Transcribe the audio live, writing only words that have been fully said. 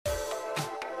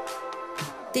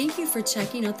Thank you for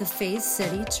checking out the Faith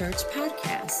City Church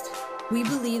podcast. We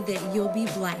believe that you'll be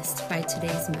blessed by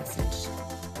today's message.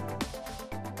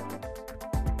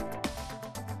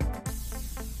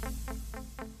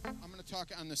 I'm going to talk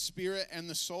on the spirit and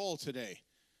the soul today.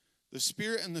 The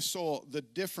spirit and the soul, the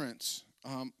difference.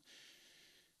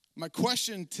 My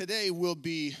question today will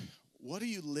be, what are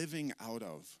you living out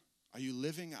of? Are you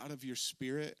living out of your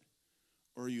spirit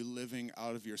or are you living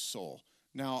out of your soul?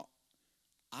 Now,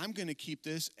 I'm going to keep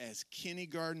this as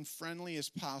kindergarten friendly as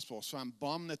possible, so I'm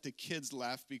bummed that the kids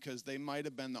left because they might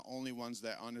have been the only ones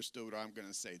that understood what I'm going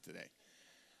to say today.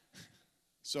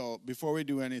 So before we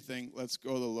do anything, let's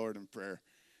go to the Lord in prayer.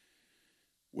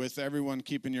 With everyone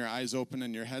keeping your eyes open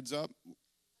and your heads up,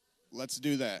 let's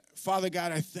do that. Father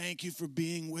God, I thank you for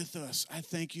being with us. I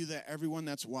thank you that everyone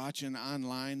that's watching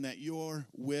online, that you're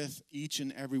with each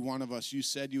and every one of us. You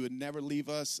said you would never leave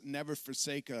us, never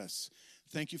forsake us.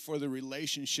 Thank you for the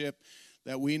relationship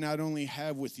that we not only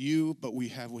have with you, but we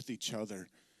have with each other.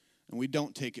 And we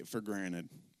don't take it for granted.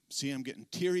 See, I'm getting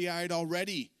teary-eyed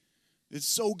already. It's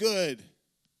so good.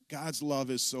 God's love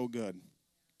is so good.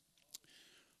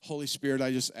 Holy Spirit,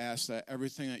 I just ask that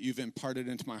everything that you've imparted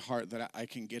into my heart, that I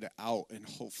can get it out and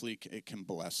hopefully it can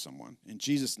bless someone. In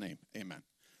Jesus' name, amen.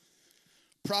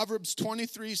 Proverbs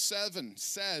 23:7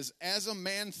 says, as a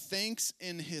man thinks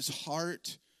in his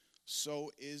heart, so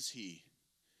is he.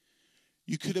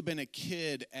 You could have been a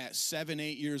kid at 7,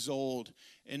 8 years old,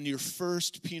 and your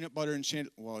first peanut butter and jelly,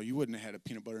 well, you wouldn't have had a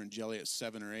peanut butter and jelly at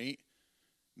 7 or 8.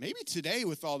 Maybe today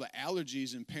with all the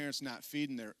allergies and parents not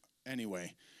feeding their,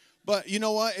 anyway. But you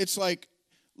know what? It's like,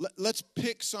 let's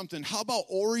pick something. How about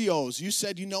Oreos? You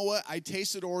said, you know what? I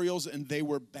tasted Oreos and they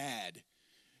were bad.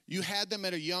 You had them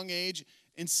at a young age,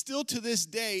 and still to this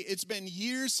day, it's been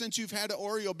years since you've had an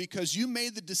Oreo because you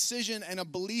made the decision and a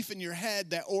belief in your head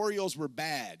that Oreos were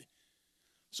bad.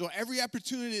 So every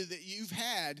opportunity that you've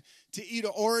had to eat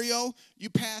an Oreo, you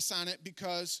pass on it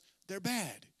because they're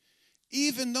bad.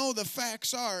 Even though the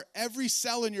facts are every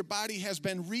cell in your body has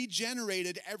been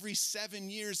regenerated every 7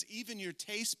 years, even your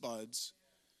taste buds.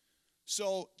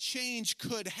 So change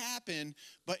could happen,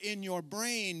 but in your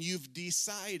brain, you've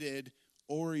decided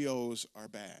Oreos are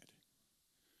bad.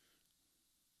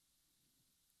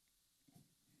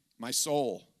 My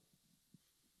soul.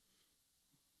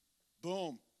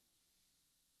 Boom.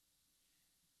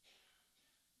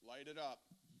 Light it up.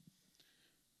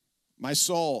 My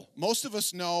soul. Most of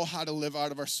us know how to live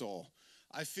out of our soul.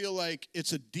 I feel like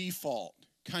it's a default,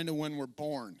 kind of when we're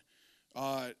born.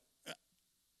 I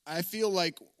feel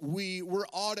like we're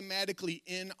automatically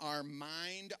in our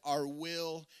mind, our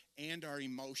will, and our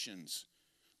emotions.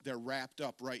 They're wrapped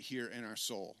up right here in our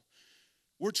soul.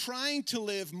 We're trying to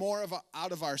live more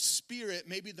out of our spirit.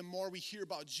 Maybe the more we hear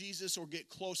about Jesus or get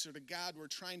closer to God, we're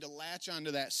trying to latch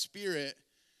onto that spirit.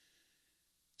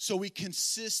 So we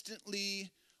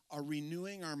consistently are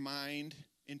renewing our mind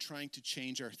and trying to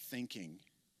change our thinking.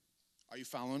 Are you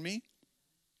following me?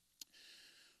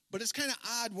 But it's kind of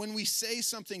odd when we say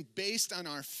something based on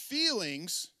our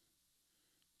feelings,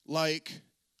 like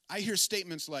I hear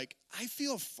statements like, I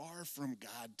feel far from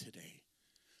God today.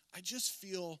 I just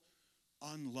feel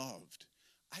unloved.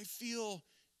 I feel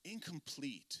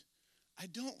incomplete. I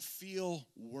don't feel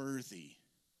worthy.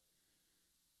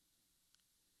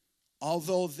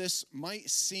 Although this might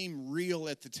seem real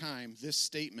at the time, this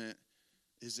statement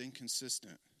is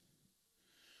inconsistent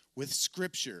with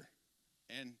Scripture,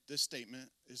 and this statement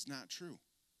is not true.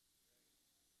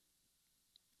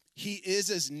 He is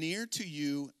as near to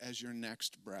you as your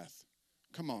next breath.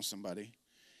 Come on, somebody.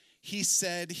 He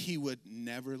said he would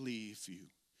never leave you.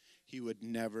 He would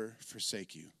never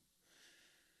forsake you.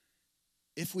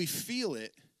 If we feel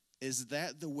it, is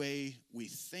that the way we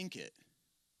think it?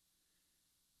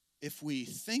 If we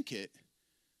think it,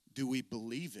 do we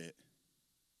believe it?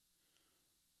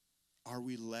 Are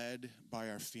we led by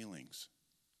our feelings?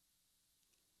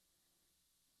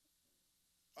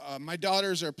 My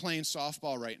daughters are playing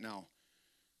softball right now.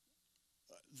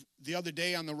 The other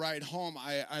day on the ride home,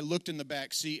 I looked in the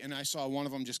back seat and I saw one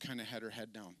of them just kind of had her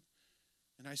head down.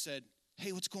 And I said,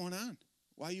 hey, what's going on?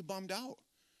 Why are you bummed out?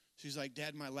 She's like,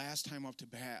 Dad, my last time up to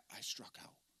bat, I struck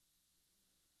out.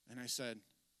 And I said,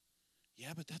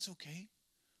 yeah, but that's okay.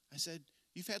 I said,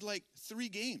 you've had like 3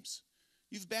 games.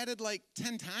 You've batted like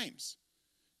 10 times.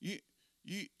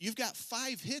 You've got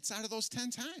 5 hits out of those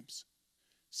 10 times.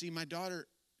 See, my daughter,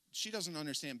 she doesn't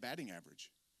understand batting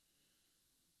average.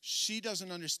 She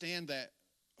doesn't understand that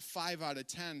 5 out of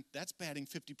 10, that's batting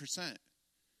 50%.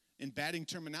 In batting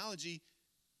terminology,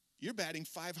 you're batting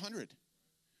 500,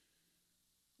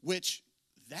 which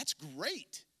that's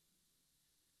great.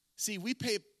 See, we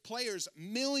players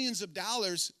millions of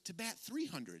dollars to bat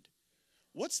 300.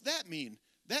 What's that mean?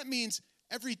 That means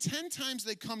every 10 times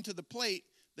they come to the plate,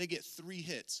 they get 3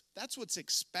 hits. That's what's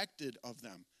expected of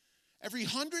them. Every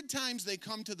 100 times they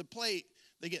come to the plate,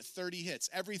 they get 30 hits.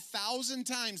 Every 1,000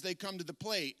 times they come to the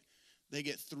plate, they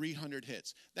get 300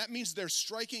 hits. That means they're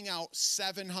striking out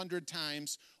 700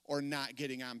 times or not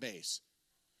getting on base.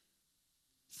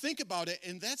 Think about it,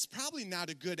 and that's probably not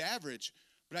a good average.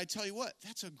 But I tell you what,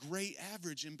 that's a great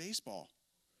average in baseball.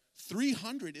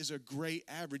 300 is a great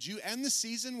average. You end the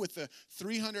season with a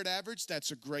 300 average,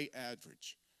 that's a great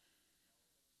average.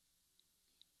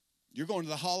 You're going to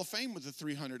the Hall of Fame with a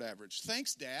 300 average.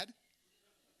 Thanks, Dad.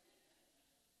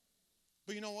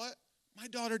 But you know what? My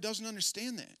daughter doesn't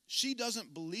understand that. She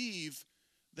doesn't believe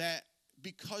that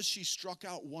because she struck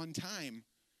out one time,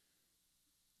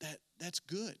 that's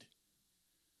good.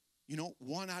 You know,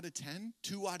 1 out of 10,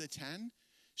 2 out of 10.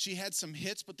 She had some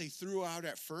hits, but they threw out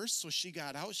at first, so she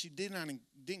got out. She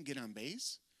didn't get on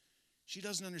base. She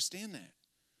doesn't understand that.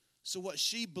 So what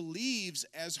she believes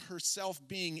as herself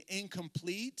being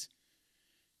incomplete,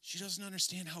 she doesn't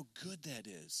understand how good that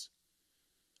is.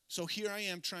 So here I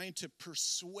am trying to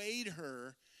persuade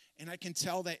her, and I can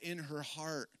tell that in her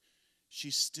heart,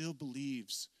 she still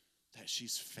believes that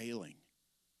she's failing.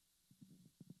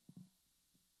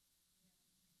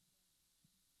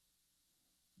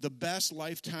 The best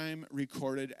lifetime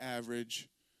recorded average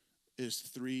is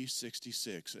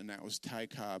 366, and that was Ty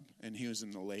Cobb, and he was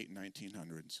in the late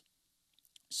 1900s.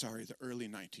 Sorry, the early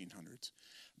 1900s.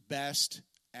 Best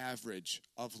average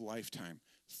of lifetime,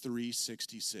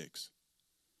 366.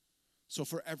 So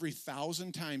for every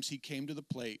 1,000 times he came to the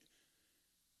plate,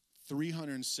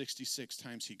 366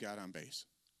 times he got on base.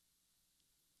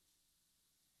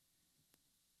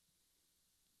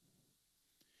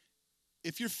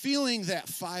 If you're feeling that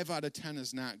 5 out of 10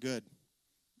 is not good,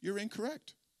 you're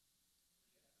incorrect.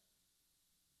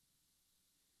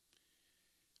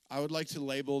 I would like to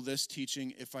label this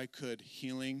teaching, if I could,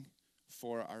 healing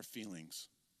for our feelings,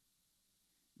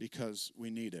 because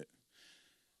we need it.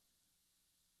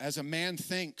 As a man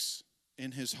thinks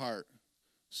in his heart,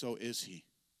 so is he.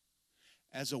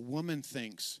 As a woman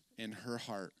thinks in her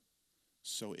heart,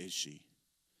 so is she.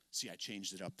 See, I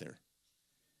changed it up there.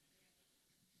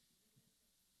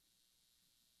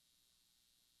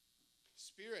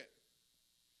 Spirit.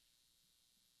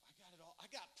 I got it all. I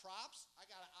got props, I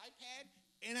got an iPad,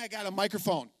 and I got a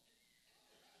microphone.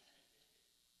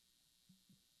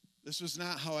 This was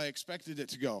not how I expected it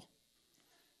to go.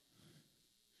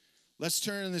 Let's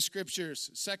turn in the scriptures.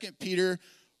 2 Peter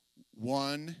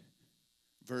 1,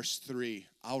 verse 3.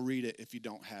 I'll read it if you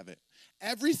don't have it.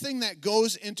 Everything that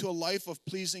goes into a life of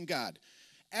pleasing God.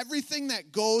 Everything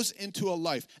that goes into a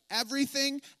life.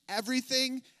 Everything that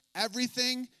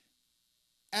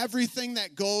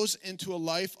goes into a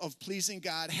life of pleasing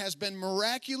God has been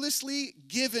miraculously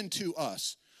given to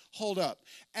us. Hold up.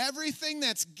 Everything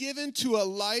that's given to a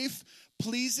life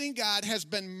pleasing God has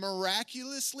been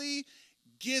miraculously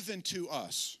given to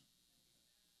us.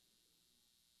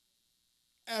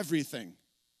 Everything.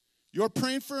 You're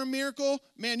praying for a miracle?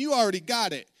 Man, you already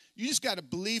got it. You just got to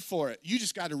believe for it. You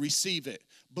just got to receive it.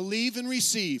 Believe and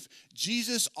receive.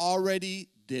 Jesus already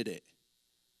did it.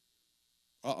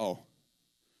 Uh-oh.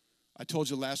 I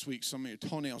told you last week some of your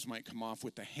toenails might come off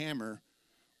with the hammer.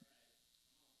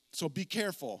 So be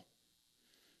careful.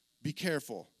 Be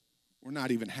careful. We're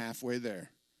not even halfway there.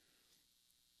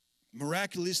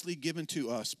 Miraculously given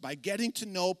to us by getting to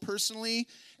know personally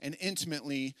and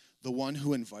intimately the one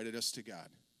who invited us to God.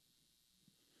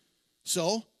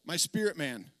 So, my spirit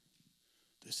man,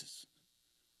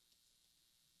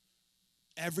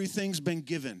 everything's been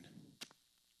given.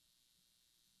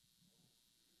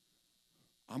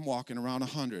 I'm walking around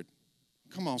 100.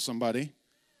 Come on, somebody.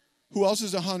 Who else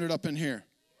is 100 up in here?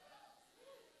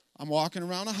 I'm walking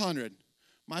around 100.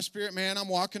 My spirit man, I'm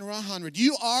walking around 100.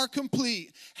 You are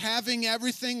complete, having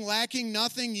everything, lacking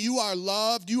nothing. You are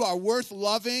loved. You are worth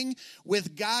loving.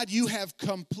 With God, you have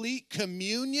complete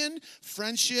communion,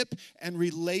 friendship, and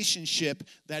relationship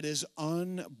that is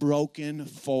unbroken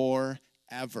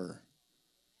forever.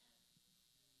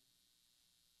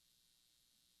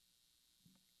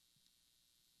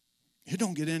 It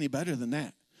don't get any better than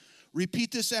that.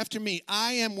 Repeat this after me.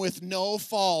 I am with no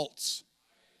faults.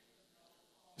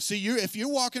 See, if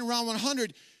you're walking around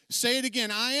 100, say it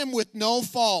again. I am with no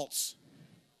faults.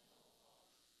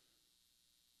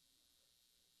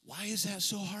 Why is that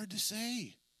so hard to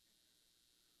say?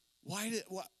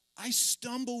 I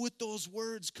stumble with those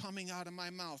words coming out of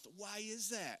my mouth. Why is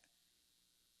that?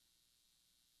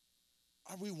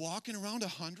 Are we walking around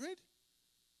 100?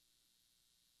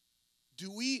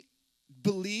 Do we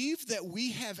believe that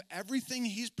we have everything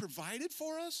he's provided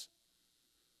for us?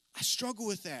 I struggle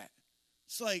with that.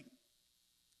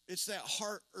 It's that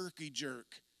heart irky jerk.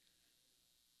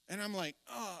 And I'm like,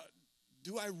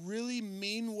 do I really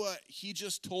mean what he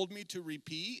just told me to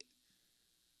repeat?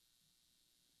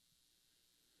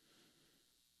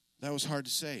 That was hard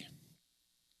to say.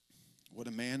 What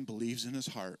a man believes in his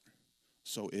heart,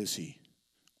 so is he.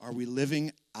 Are we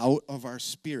living out of our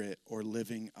spirit or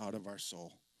living out of our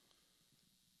soul?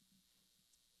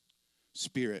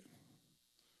 Spirit,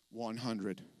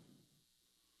 100.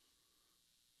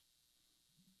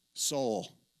 Soul.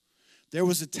 There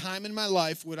was a time in my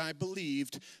life when I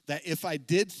believed that if I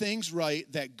did things right,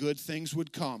 that good things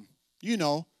would come. You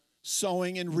know,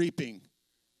 sowing and reaping.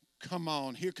 Come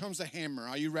on, here comes the hammer.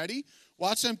 Are you ready?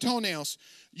 Watch them toenails.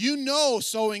 You know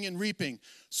sowing and reaping.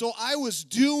 So I was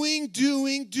doing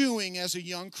as a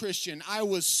young Christian. I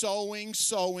was sowing.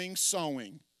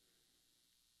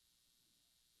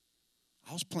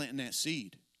 I was planting that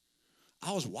seed.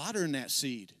 I was watering that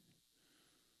seed.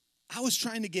 I was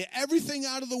trying to get everything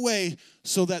out of the way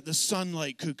so that the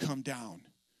sunlight could come down.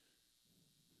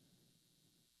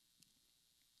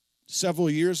 Several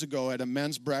years ago at a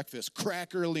men's breakfast,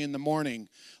 crack early in the morning,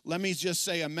 let me just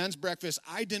say a men's breakfast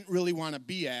I didn't really want to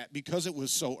be at because it was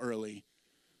so early.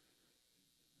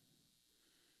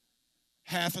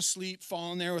 Half asleep,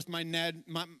 falling there with my head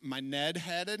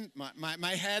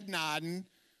nodding.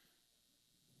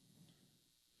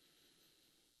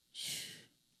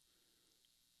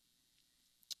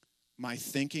 My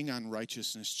thinking on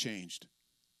righteousness changed.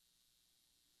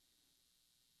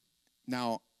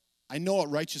 Now, I know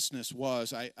what righteousness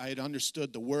was. I had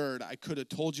understood the word. I could have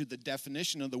told you the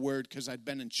definition of the word because I'd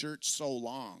been in church so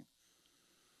long.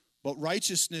 But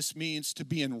righteousness means to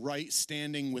be in right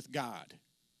standing with God.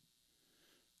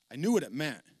 I knew what it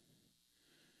meant.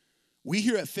 We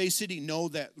here at Faith City know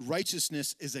that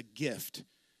righteousness is a gift.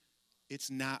 It's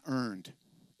not earned.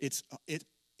 It's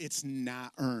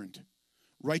not earned.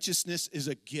 Righteousness is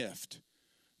a gift.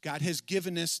 God has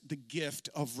given us the gift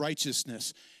of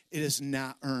righteousness. It is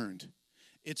not earned.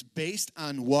 It's based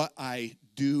on what I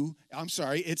do.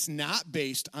 It's not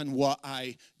based on what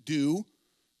I do,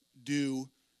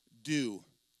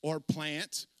 or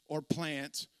plant.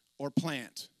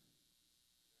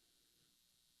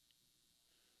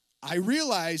 I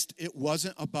realized it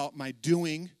wasn't about my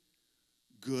doing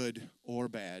good or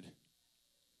bad.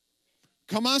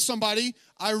 Come on, somebody.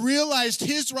 I realized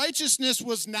his righteousness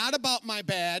was not about my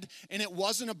bad, and it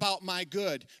wasn't about my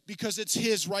good, because it's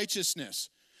his righteousness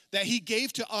that he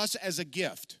gave to us as a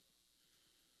gift.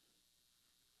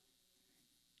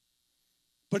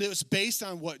 But it was based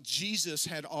on what Jesus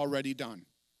had already done.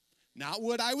 Not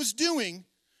what I was doing,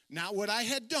 not what I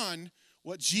had done,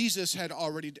 what Jesus had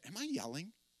already done. Am I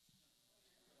yelling?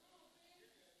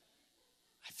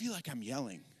 I feel like I'm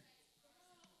yelling.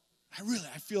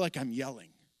 I feel like I'm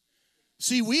yelling.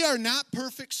 See, we are not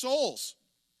perfect souls.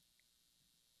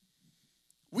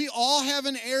 We all have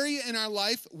an area in our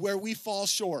life where we fall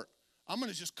short. I'm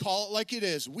going to just call it like it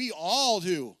is. We all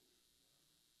do.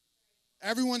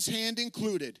 Everyone's hand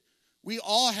included. We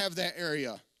all have that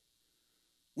area.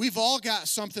 We've all got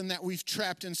something that we've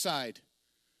trapped inside,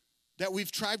 that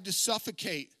we've tried to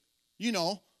suffocate,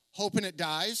 hoping it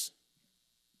dies.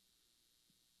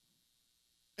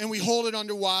 And we hold it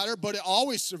underwater, but it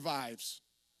always survives.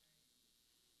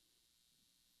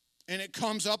 And it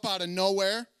comes up out of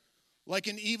nowhere like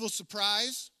an evil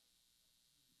surprise.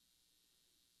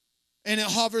 And it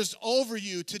hovers over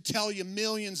you to tell you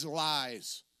millions of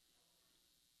lies.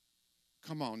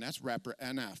 Come on, that's rapper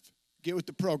NF. Get with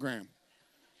the program.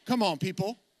 Come on,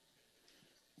 people.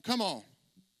 Come on.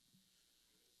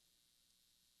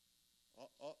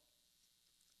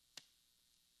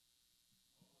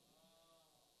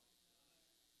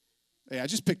 Hey, I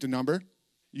just picked a number.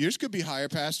 Yours could be higher,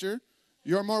 Pastor.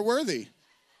 You're more worthy.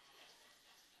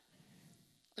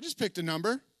 I just picked a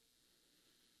number.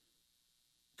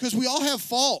 Because we all have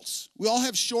faults. We all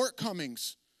have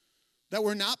shortcomings that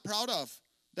we're not proud of,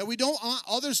 that we don't want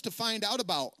others to find out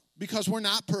about because we're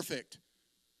not perfect.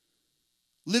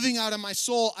 Living out of my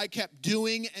soul, I kept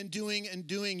doing,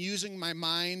 using my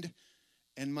mind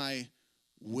and my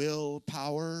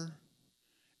willpower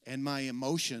and my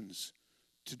emotions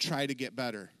to try to get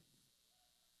better.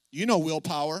 You know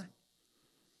willpower.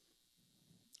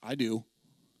 I do.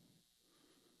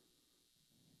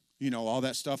 All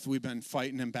that stuff we've been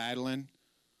fighting and battling,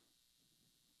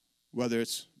 whether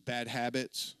it's bad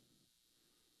habits.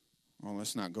 Oh,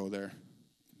 let's not go there.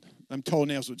 Them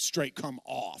toenails would straight come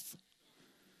off.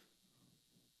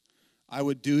 I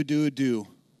would do,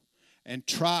 and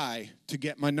try to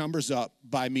get my numbers up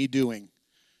by me doing.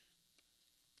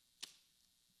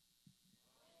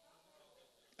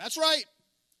 That's right.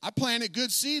 I planted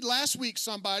good seed last week,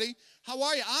 somebody. How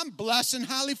are you? I'm blessed and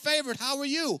highly favored. How are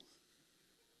you?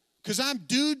 Because I'm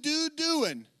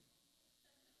doing.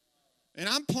 And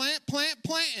I'm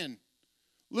planting.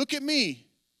 Look at me.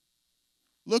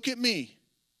 Look at me.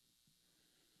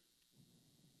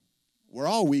 We're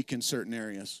all weak in certain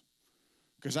areas.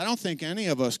 Because I don't think any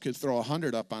of us could throw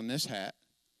 100 up on this hat.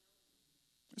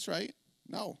 That's right.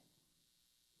 No.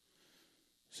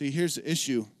 See, here's the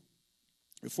issue.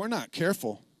 If we're not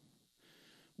careful,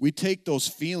 we take those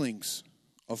feelings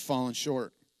of falling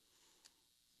short.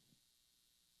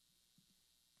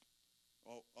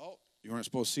 Oh, you weren't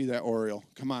supposed to see that, Oriole.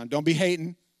 Come on, don't be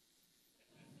hating.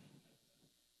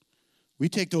 We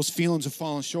take those feelings of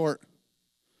falling short,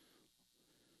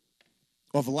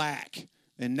 of lack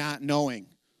and not knowing,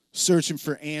 searching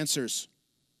for answers.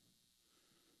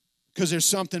 Because there's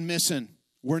something missing.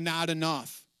 We're not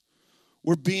enough.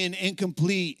 We're being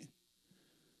incomplete.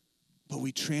 But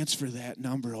we transfer that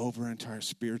number over into our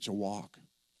spiritual walk.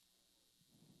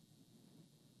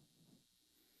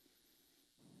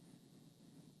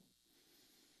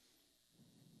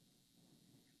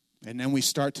 And then we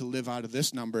start to live out of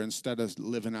this number instead of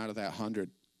living out of that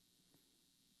 100.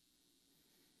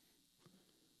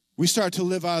 We start to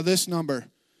live out of this number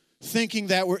thinking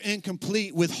that we're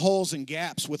incomplete with holes and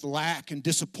gaps, with lack and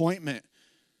disappointment,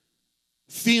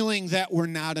 feeling that we're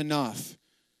not enough,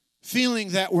 feeling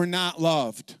that we're not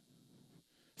loved,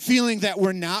 feeling that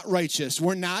we're not righteous,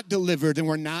 we're not delivered, and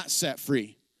we're not set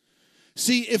free.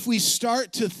 See, if we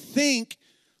start to think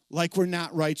like we're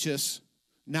not righteous,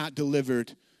 not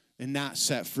delivered, and not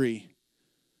set free,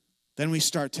 then we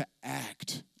start to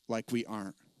act like we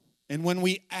aren't. And when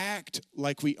we act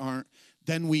like we aren't,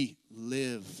 then we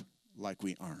live like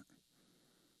we aren't.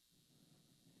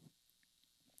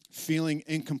 Feeling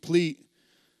incomplete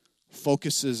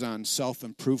focuses on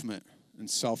self-improvement and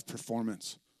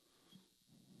self-performance.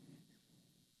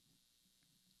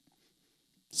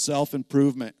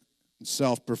 Self-improvement and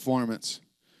self-performance.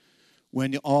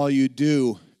 When all you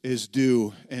do is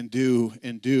do and do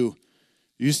and do,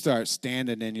 you start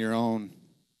standing in your own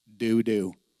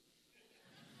doo-doo.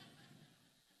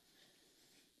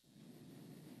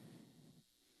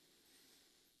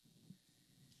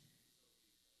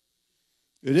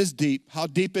 It is deep. How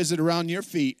deep is it around your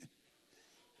feet?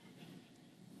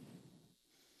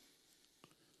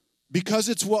 Because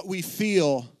it's what we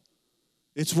feel.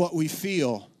 It's what we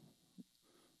feel.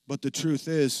 But the truth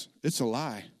is, it's a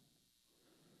lie.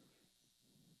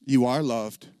 You are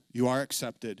loved. You are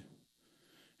accepted.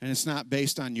 And it's not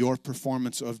based on your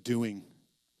performance of doing.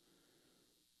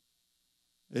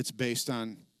 It's based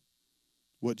on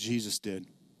what Jesus did.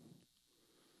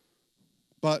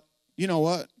 But you know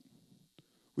what?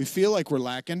 We feel like we're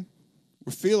lacking.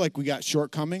 We feel like we got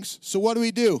shortcomings. So what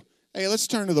do? Hey, let's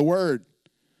turn to the Word.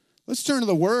 Let's turn to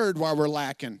the Word while we're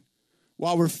lacking,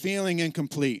 while we're feeling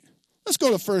incomplete. Let's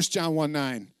go to 1 John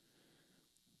 1:9.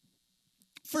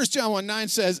 1 John 1:9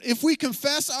 says, if we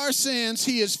confess our sins,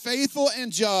 he is faithful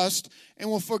and just and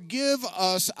will forgive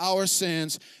us our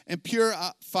sins and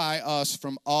purify us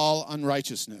from all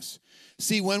unrighteousness.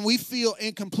 See, when we feel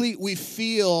incomplete, we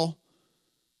feel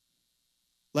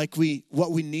like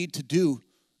what we need to do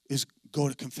is go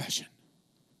to confession.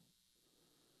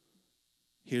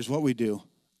 Here's what we do.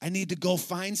 I need to go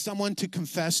find someone to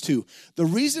confess to. The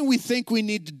reason we think we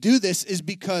need to do this is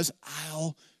because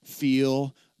I'll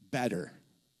feel better.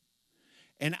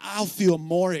 And I'll feel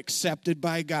more accepted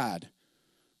by God.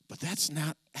 But that's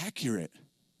not accurate.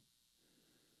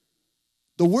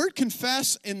 The word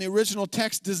confess in the original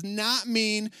text does not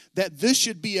mean that this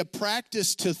should be a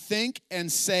practice to think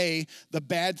and say the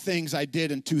bad things I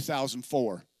did in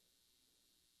 2004.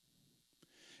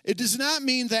 It does not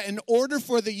mean that in order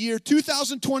for the year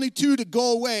 2022 to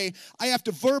go away, I have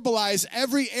to verbalize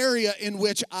every area in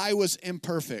which I was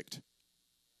imperfect.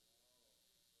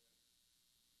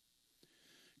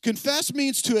 Confess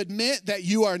means to admit that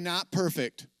you are not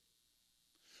perfect.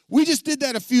 We just did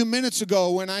that a few minutes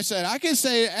ago when I said, I can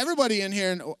say everybody in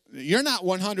here, you're not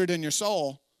 100 in your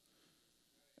soul.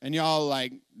 And y'all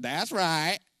like, that's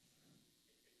right.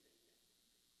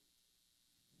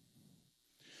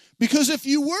 Because if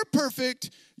you were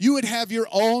perfect, you would have your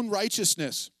own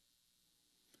righteousness.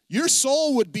 Your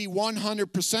soul would be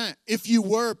 100% if you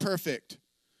were perfect.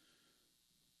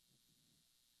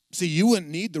 See, you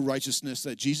wouldn't need the righteousness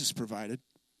that Jesus provided.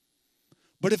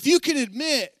 But if you can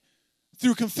admit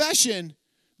through confession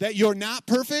that you're not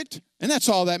perfect, and that's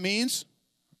all that means.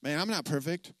 Man, I'm not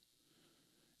perfect.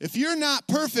 If you're not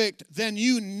perfect, then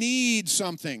you need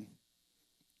something.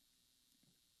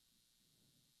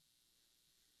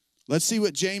 Let's see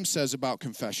what James says about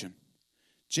confession.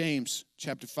 James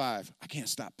chapter 5. I can't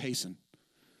stop pacing.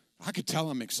 I could tell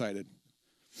I'm excited.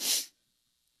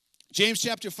 James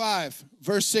chapter 5,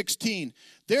 verse 16.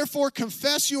 Therefore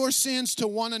confess your sins to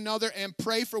one another and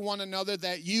pray for one another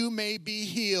that you may be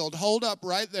healed. Hold up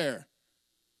right there.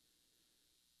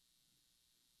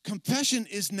 Confession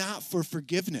is not for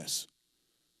forgiveness.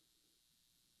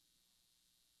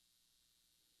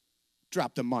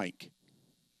 Drop the mic.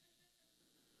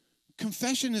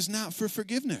 Confession is not for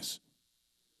forgiveness.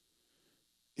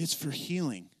 It's for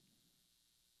healing.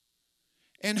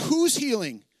 And whose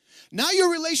healing? Not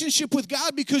your relationship with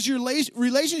God, because your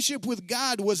relationship with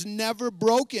God was never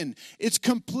broken. It's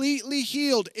completely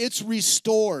healed. It's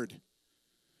restored.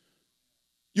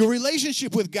 Your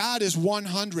relationship with God is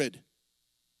 100.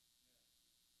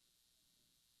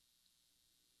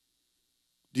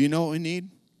 Do you know what we need?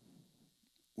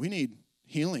 We need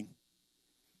healing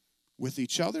with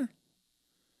each other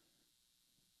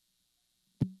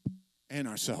and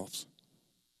ourselves.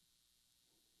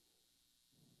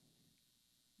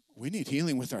 We need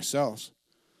healing with ourselves.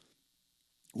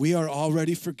 We are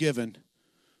already forgiven,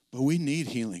 but we need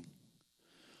healing.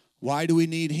 Why do we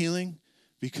need healing?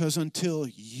 Because until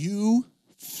you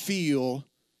feel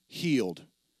healed.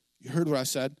 You heard what I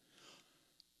said?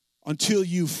 Until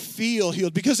you feel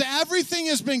healed. Because everything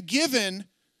has been given.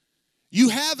 You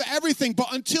have everything,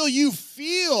 but until you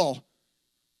feel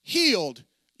healed,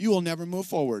 you will never move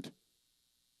forward.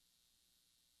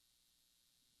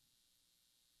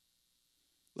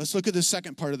 Let's look at the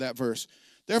second part of that verse.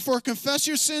 Therefore, confess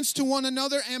your sins to one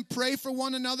another and pray for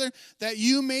one another that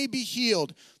you may be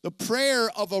healed. The prayer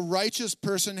of a righteous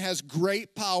person has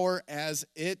great power as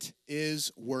it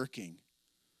is working.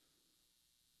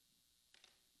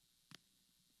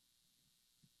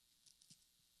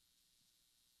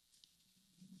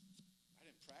 I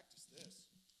didn't practice this.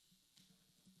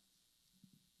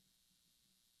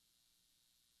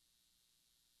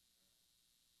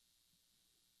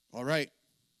 All right.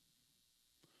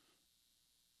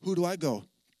 Who do I go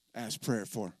ask prayer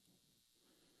for? It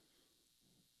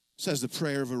says the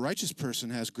prayer of a righteous person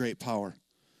has great power.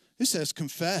 It says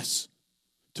confess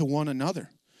to one another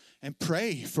and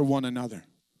pray for one another.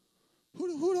 Who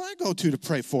do I go to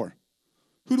pray for?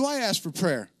 Who do I ask for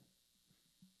prayer?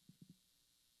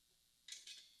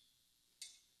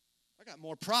 I got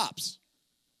more props.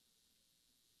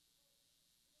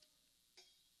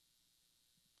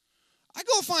 I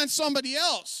go find somebody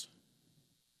else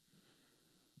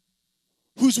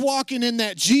who's walking in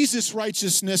that Jesus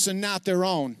righteousness and not their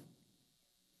own.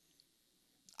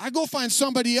 I go find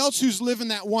somebody else who's living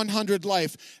that 100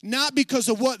 life, not because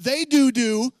of what they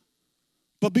do,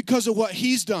 but because of what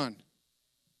he's done.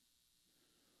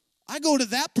 I go to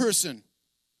that person.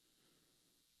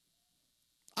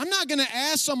 I'm not going to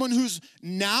ask someone who's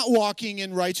not walking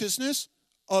in righteousness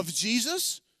of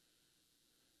Jesus,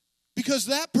 because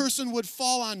that person would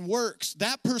fall on works.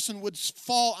 That person would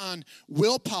fall on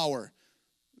willpower.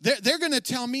 They're going to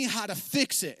tell me how to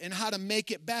fix it and how to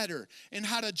make it better and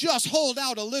how to just hold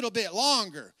out a little bit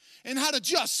longer and how to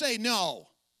just say no.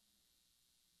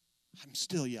 I'm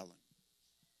still yelling.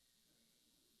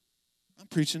 I'm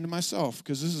preaching to myself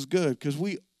because this is good, because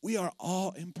we are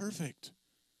all imperfect.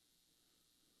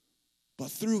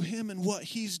 But through him and what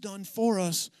he's done for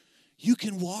us, you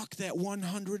can walk that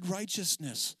 100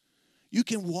 righteousness. You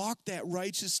can walk that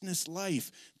righteousness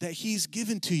life that he's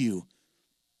given to you.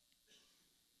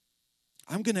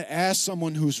 I'm going to ask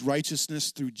someone whose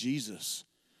righteousness through Jesus,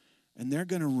 and they're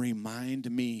going to remind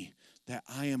me that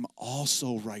I am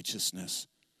also righteousness.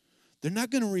 They're not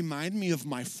going to remind me of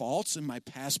my faults and my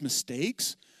past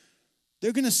mistakes.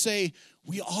 They're going to say,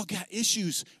 we all got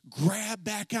issues. Grab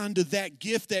back onto that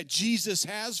gift that Jesus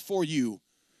has for you.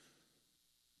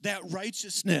 That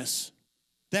righteousness,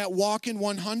 that walk in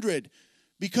 100,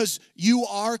 because you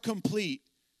are complete.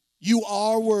 You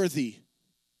are worthy.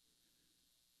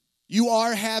 You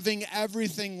are having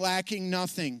everything, lacking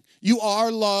nothing. You are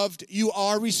loved. You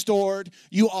are restored.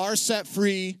 You are set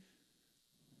free.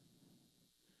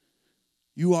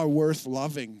 You are worth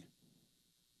loving.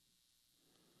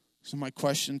 So my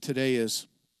question today is,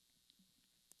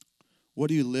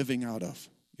 what are you living out of?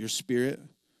 Your spirit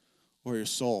or your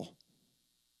soul?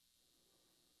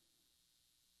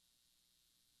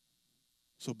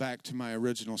 So back to my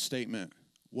original statement.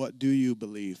 What do you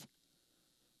believe?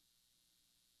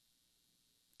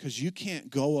 Because you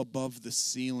can't go above the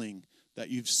ceiling that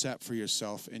you've set for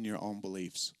yourself in your own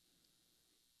beliefs.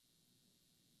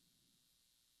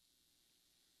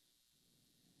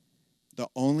 The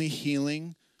only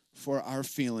healing for our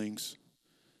feelings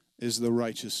is the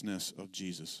righteousness of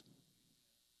Jesus.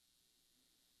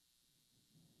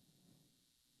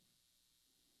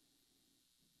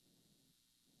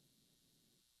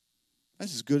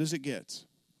 That's as good as it gets.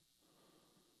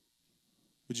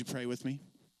 Would you pray with me?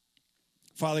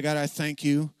 Father God, I thank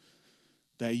you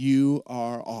that you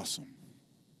are awesome.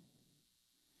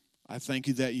 I thank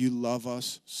you that you love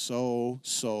us so,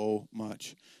 so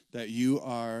much, that you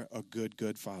are a good,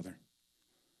 good Father.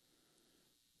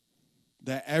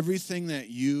 That everything that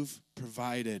you've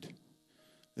provided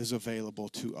is available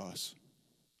to us.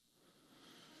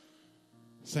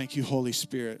 Thank you, Holy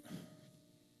Spirit.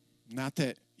 Not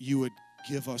that you would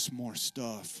give us more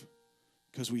stuff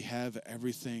because we have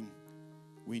everything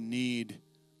we need,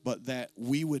 but that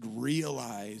we would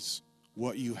realize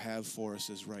what you have for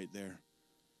us is right there,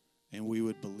 and we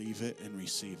would believe it and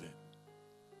receive it.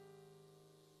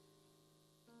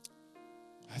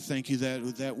 I thank you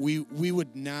that we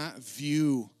would not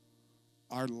view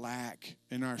our lack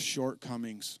and our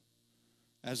shortcomings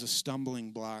as a stumbling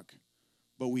block,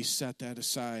 but we set that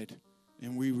aside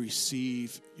and we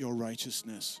receive your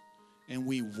righteousness and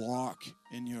we walk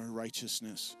in your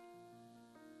righteousness.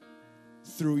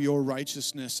 Through your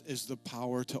righteousness is the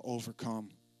power to overcome.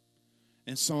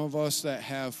 And some of us that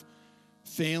have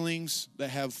failings, that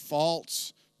have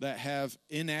faults, that have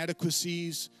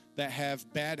inadequacies, that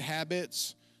have bad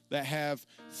habits, that have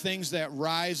things that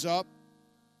rise up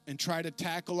and try to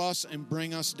tackle us and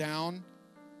bring us down.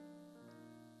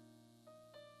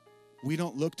 We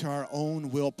don't look to our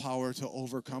own willpower to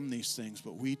overcome these things,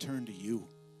 but we turn to you.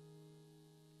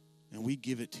 And we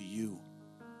give it to you.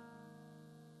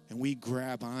 And we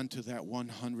grab onto that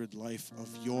 100 life of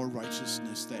your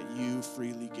righteousness that you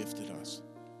freely gifted us.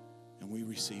 And we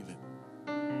receive it.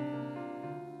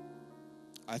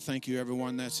 I thank you,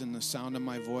 everyone that's in the sound of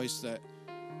my voice, that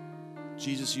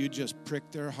Jesus, you just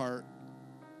pricked their heart.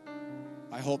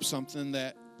 I hope something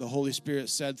that the Holy Spirit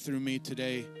said through me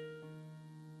today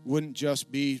wouldn't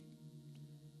just be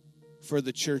for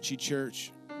the churchy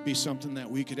church, be something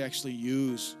that we could actually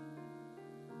use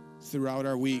throughout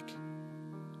our week,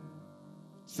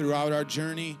 throughout our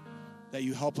journey, that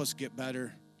you help us get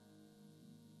better.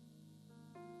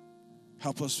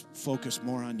 Help us focus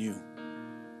more on you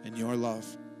and your love,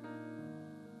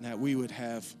 and that we would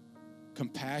have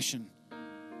compassion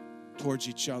towards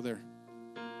each other.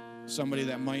 Somebody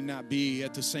that might not be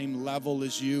at the same level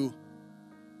as you,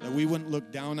 that we wouldn't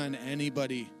look down on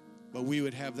anybody, but we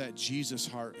would have that Jesus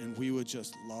heart and we would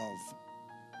just love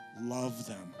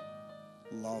them.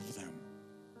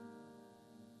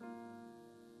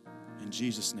 In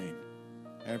Jesus' name,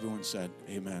 everyone said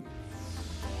amen.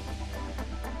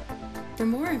 For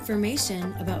more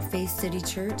information about Faith City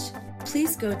Church,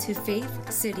 please go to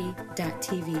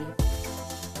faithcity.tv.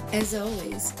 As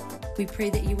always, we pray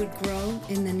that you would grow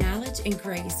in the knowledge and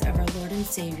grace of our Lord and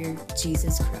Savior,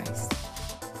 Jesus Christ.